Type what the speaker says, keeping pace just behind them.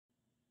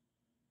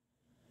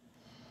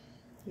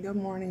Good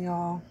morning,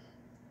 y'all.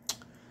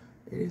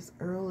 It is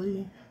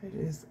early. It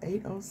is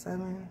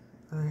 8:07,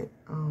 but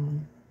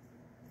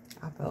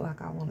I felt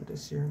like I wanted to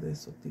share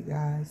this with you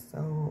guys.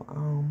 So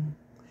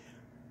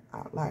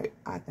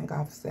I think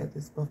I've said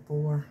this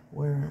before,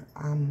 where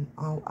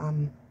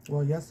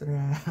well, yesterday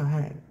I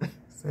had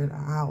said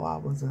how I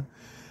was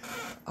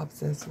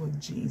obsessed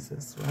with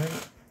Jesus,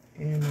 right?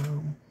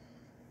 And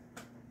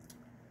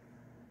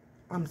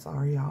I'm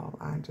sorry, y'all.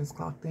 I just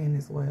clocked in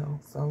as well,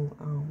 so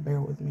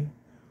bear with me.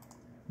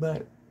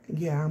 But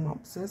yeah, I'm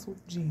obsessed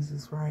with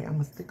Jesus, right?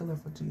 I'm a stickler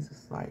for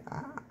Jesus. Like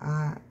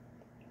I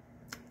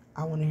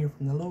want to hear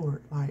from the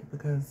Lord, like,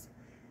 because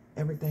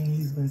everything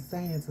He's been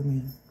saying to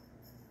me,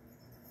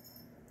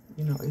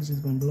 it's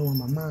just been blowing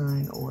my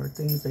mind, or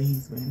things that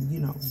He's been,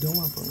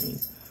 doing for me,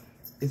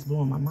 it's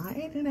blowing my mind.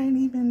 And it ain't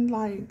even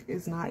like,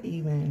 it's not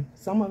even,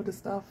 some of the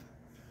stuff,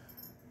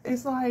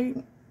 it's like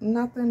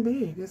nothing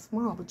big, it's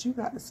small, but you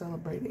got to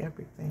celebrate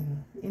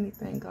everything.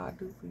 Anything God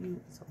do for you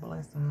is a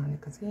blessing, honey,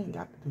 because He ain't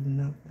got to do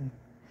nothing.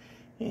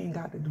 He ain't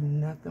got to do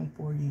nothing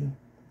for you.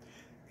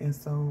 And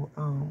so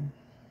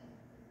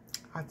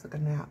I took a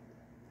nap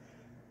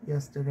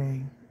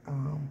yesterday.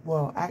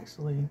 Well,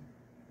 actually,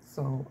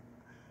 so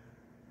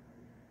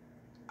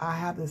I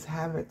have this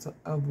habit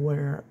of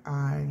where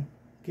I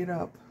get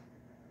up,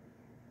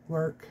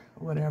 work,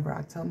 whatever.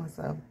 I tell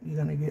myself,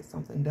 you're going to get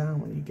something done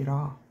when you get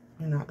off.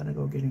 You're not going to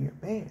go get in your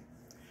bed.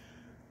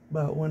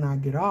 But when I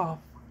get off,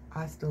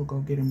 I still go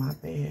get in my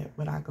bed.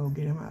 But I go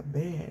get in my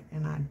bed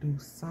and I do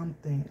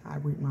something. I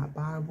read my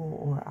Bible,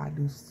 or I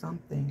do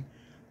something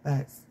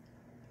that's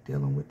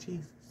dealing with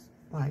Jesus.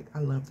 Like, I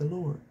love the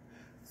Lord.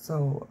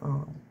 So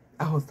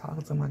I was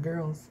talking to my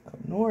girls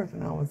up north,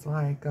 and I was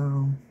like,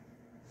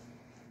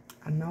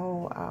 I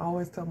know I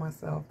always tell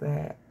myself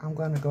that I'm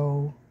going to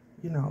go,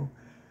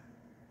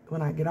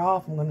 when I get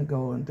off, I'm going to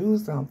go and do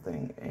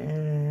something.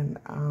 And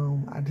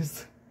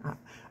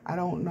I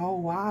don't know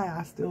why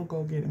I still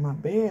go get in my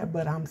bed,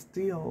 but I'm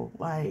still,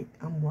 like,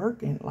 I'm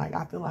working. Like,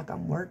 I feel like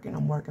I'm working.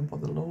 I'm working for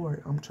the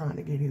Lord. I'm trying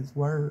to get His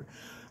word.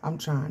 I'm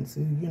trying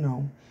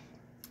to,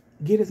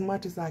 get as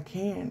much as I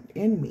can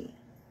in me,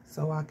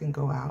 so I can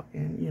go out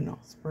and,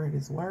 spread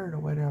His word or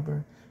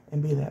whatever,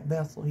 and be that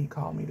vessel He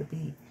called me to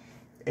be.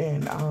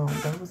 And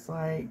that was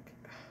like,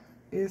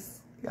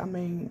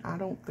 I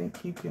don't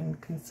think you can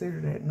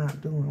consider that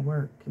not doing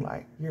work.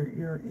 Like,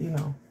 you're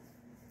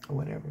or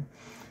whatever.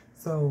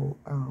 So,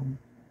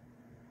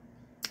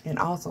 and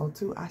also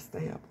too, I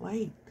stay up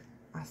late.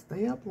 I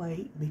stay up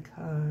late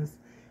because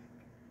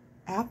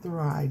after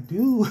I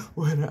do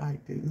what I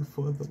do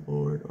for the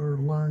Lord, or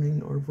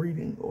learning, or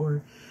reading,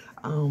 or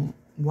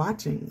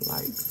watching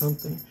like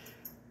something,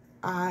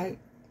 I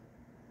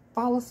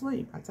fall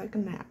asleep. I take a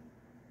nap,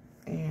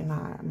 and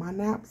my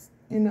naps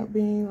end up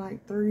being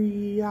like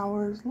 3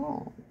 hours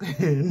long,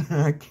 and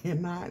I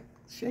cannot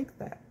shake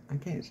that. I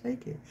can't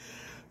shake it.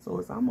 So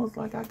it's almost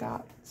like I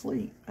got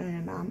sleep,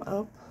 and I'm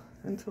up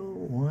until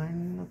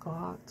 1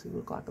 o'clock, 2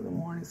 o'clock in the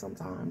morning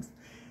sometimes.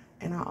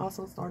 And I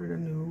also started a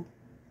new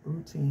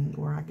routine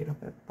where I get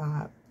up at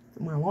 5.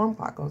 My alarm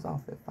clock goes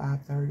off at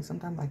 5:30.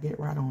 Sometimes I get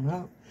right on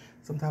up.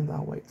 Sometimes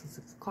I'll wait till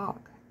 6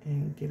 o'clock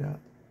and get up.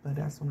 But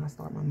that's when I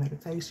start my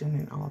meditation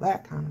and all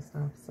that kind of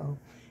stuff. So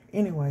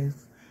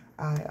anyways,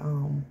 I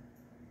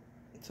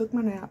took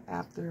my nap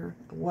after.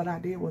 What I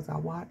did was I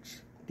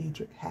watched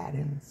Dietrich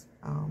Haddon's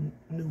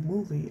new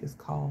movie. Is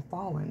called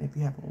Fallen. If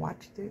you haven't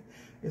watched it,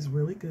 it's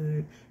really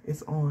good.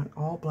 It's on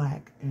All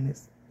Black, and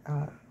it's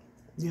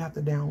you have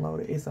to download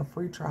it. It's a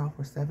free trial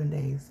for 7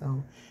 days.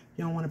 So if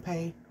you don't want to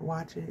pay to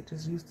watch it,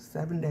 just use the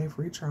 7-day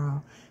free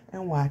trial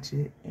and watch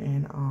it.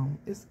 And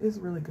it's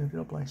really good.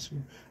 It'll bless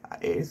you.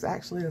 It's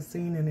actually a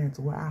scene in there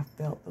to where I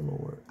felt the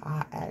Lord.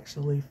 I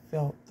actually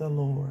felt the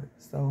Lord.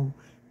 So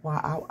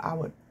I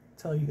would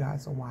tell you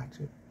guys to watch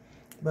it.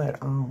 But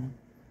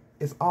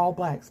it's All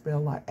Black,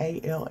 spelled like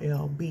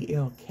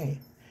ALLBLK.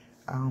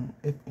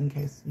 If in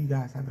case you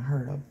guys haven't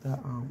heard of the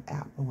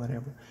app or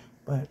whatever.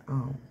 But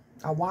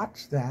I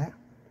watched that,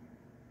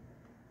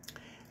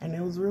 and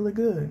it was really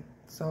good.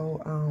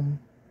 So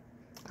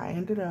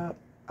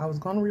I was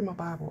going to read my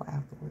Bible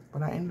afterwards,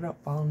 but I ended up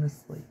falling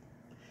asleep.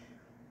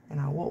 And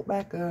I woke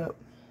back up,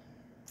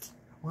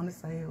 I want to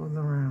say it was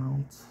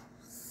around,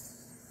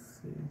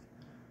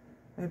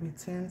 maybe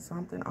 10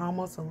 something,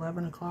 almost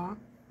 11 o'clock.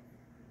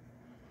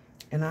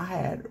 And I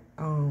had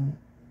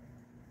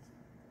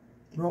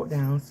wrote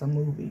down some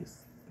movies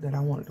that I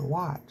wanted to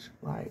watch,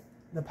 like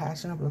The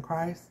Passion of the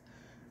Christ.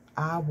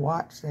 I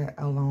watched that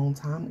a long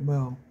time.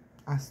 Well,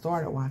 I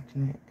started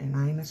watching it, and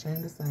I ain't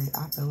ashamed to say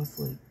I fell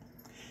asleep.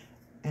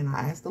 And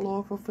I asked the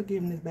Lord for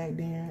forgiveness back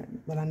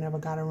then, but I never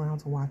got around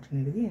to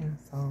watching it again.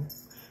 So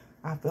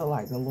I felt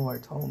like the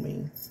Lord told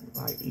me,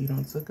 like, you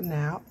done took a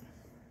nap,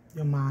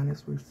 your mind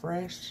is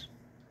refreshed,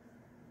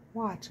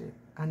 watch it.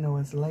 I know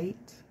it's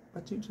late,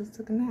 but you just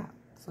took a nap,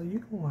 so you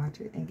can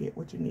watch it and get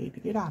what you need to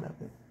get out of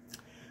it.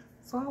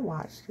 So I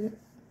watched it.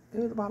 It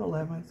was about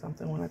 11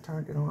 something when I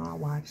turned it on. I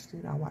watched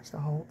it. I watched the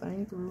whole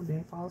thing through.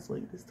 Didn't fall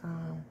asleep this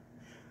time.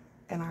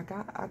 And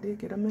I did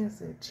get a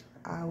message.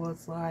 I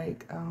was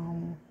like,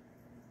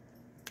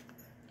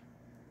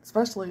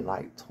 especially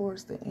like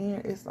towards the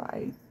end, it's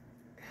like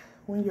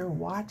when you're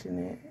watching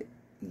it,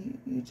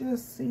 you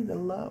just see the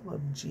love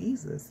of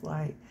Jesus.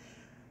 Like,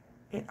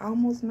 it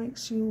almost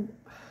makes you,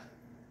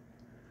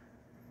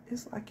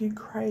 it's like you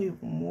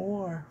crave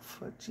more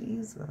for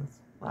Jesus.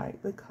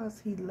 Like,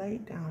 because he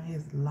laid down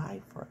his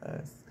life for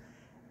us.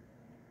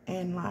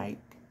 And like,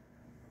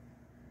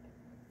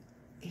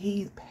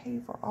 he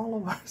paid for all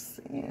of our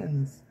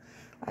sins.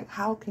 Like,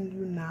 how can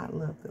you not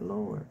love the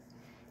Lord?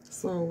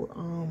 So,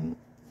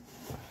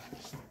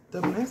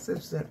 the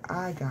message that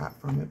I got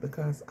from it,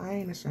 because I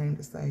ain't ashamed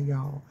to say,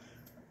 y'all,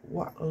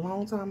 a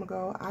long time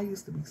ago, I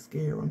used to be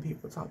scared when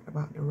people talked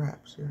about the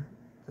rapture,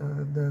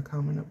 the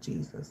coming of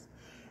Jesus.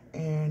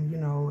 And, you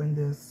know, in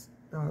this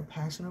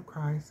Passion of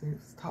Christ,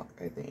 it's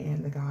talked at the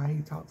end, the guy,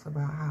 he talks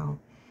about how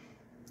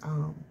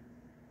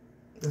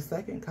the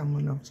second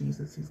coming of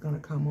Jesus, he's going to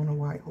come on a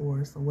white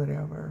horse or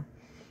whatever.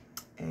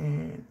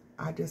 And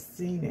I just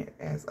seen it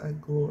as a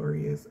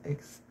glorious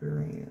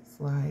experience.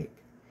 Like,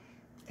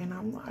 and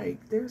I'm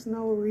like, there's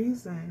no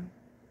reason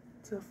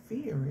to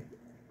fear it.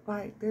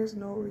 Like, there's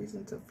no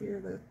reason to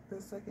fear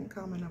the second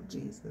coming of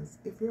Jesus.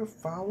 If you're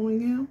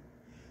following him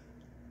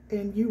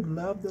and you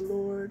love the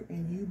Lord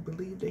and you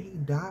believe that he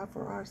died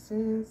for our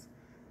sins,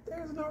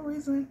 there's no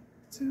reason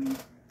to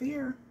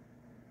fear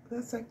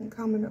the second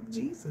coming of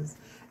Jesus.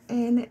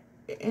 And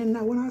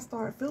when I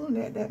started feeling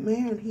that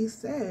man, he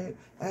said,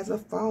 as a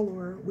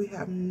follower, we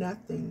have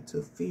nothing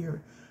to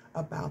fear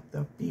about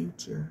the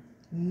future.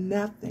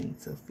 Nothing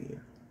to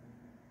fear.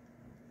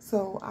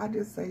 So I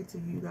just say to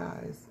you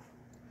guys,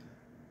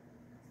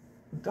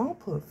 don't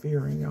put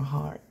fear in your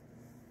heart.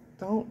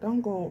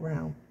 Don't go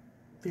around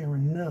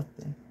fearing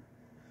nothing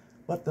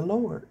but the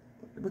Lord.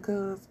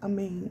 Because, I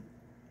mean,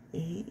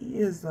 he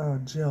is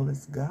a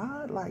jealous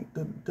God. Like,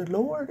 the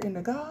Lord and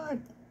the God,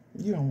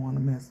 you don't want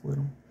to mess with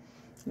him.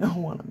 You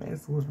don't want to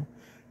mess with him.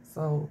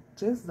 So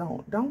just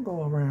don't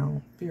go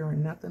around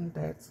fearing nothing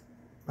that's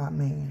by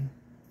man.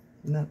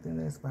 Nothing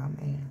that's by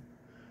man.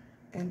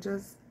 And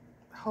just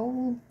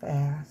hold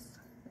fast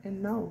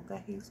and know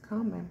that he's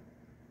coming.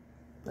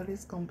 But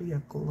it's going to be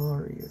a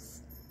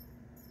glorious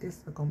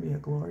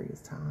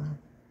time.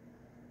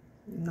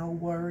 No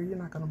worry. You're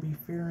not going to be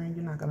fearing.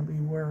 You're not going to be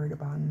worried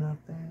about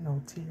nothing.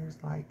 No tears.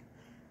 Like,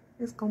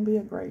 it's going to be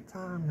a great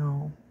time,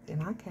 y'all.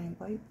 And I can't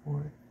wait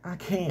for it. I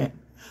can't.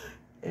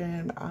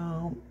 And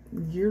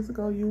years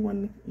ago, you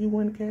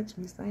wouldn't catch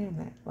me saying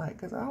that. Like,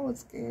 because I was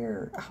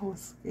scared. I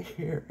was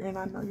scared. And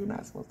I know you're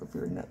not supposed to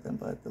fear nothing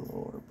but the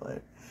Lord.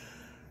 But,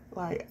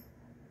 like,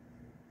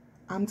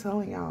 I'm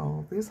telling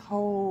y'all, this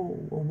whole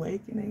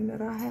awakening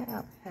that I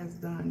have has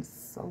done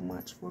so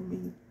much for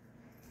me.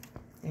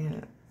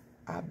 And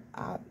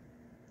I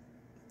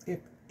if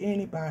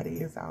anybody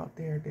is out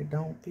there that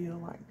don't feel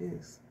like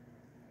this,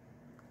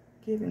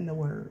 get in the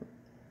Word.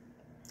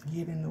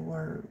 Get in the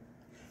Word.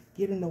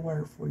 Get in the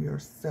Word for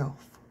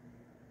yourself.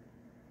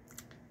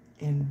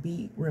 And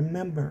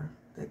remember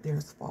that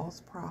there's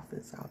false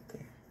prophets out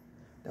there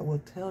that will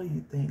tell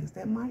you things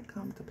that might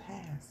come to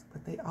pass,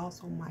 but they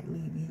also might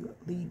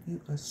lead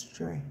you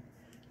astray.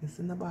 It's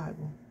in the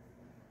Bible.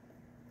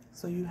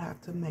 So you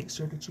have to make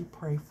sure that you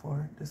pray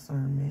for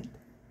discernment,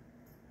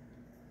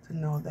 to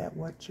know that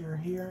what you're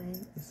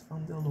hearing is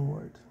from the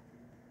Lord.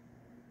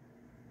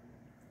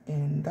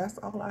 And that's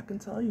all I can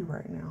tell you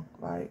right now.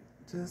 Like,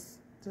 just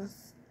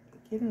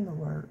get in the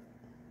Word.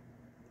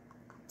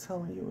 I'm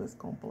telling you, it's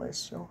going to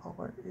bless your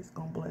heart. It's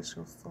going to bless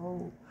your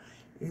soul.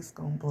 It's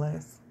going to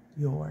bless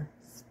your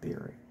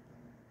spirit.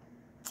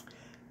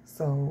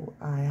 So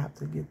I have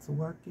to get to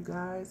work, you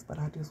guys, but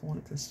I just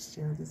wanted to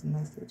share this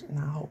message, and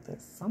I hope that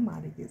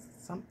somebody gets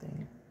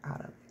something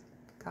out of it.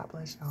 God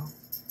bless y'all.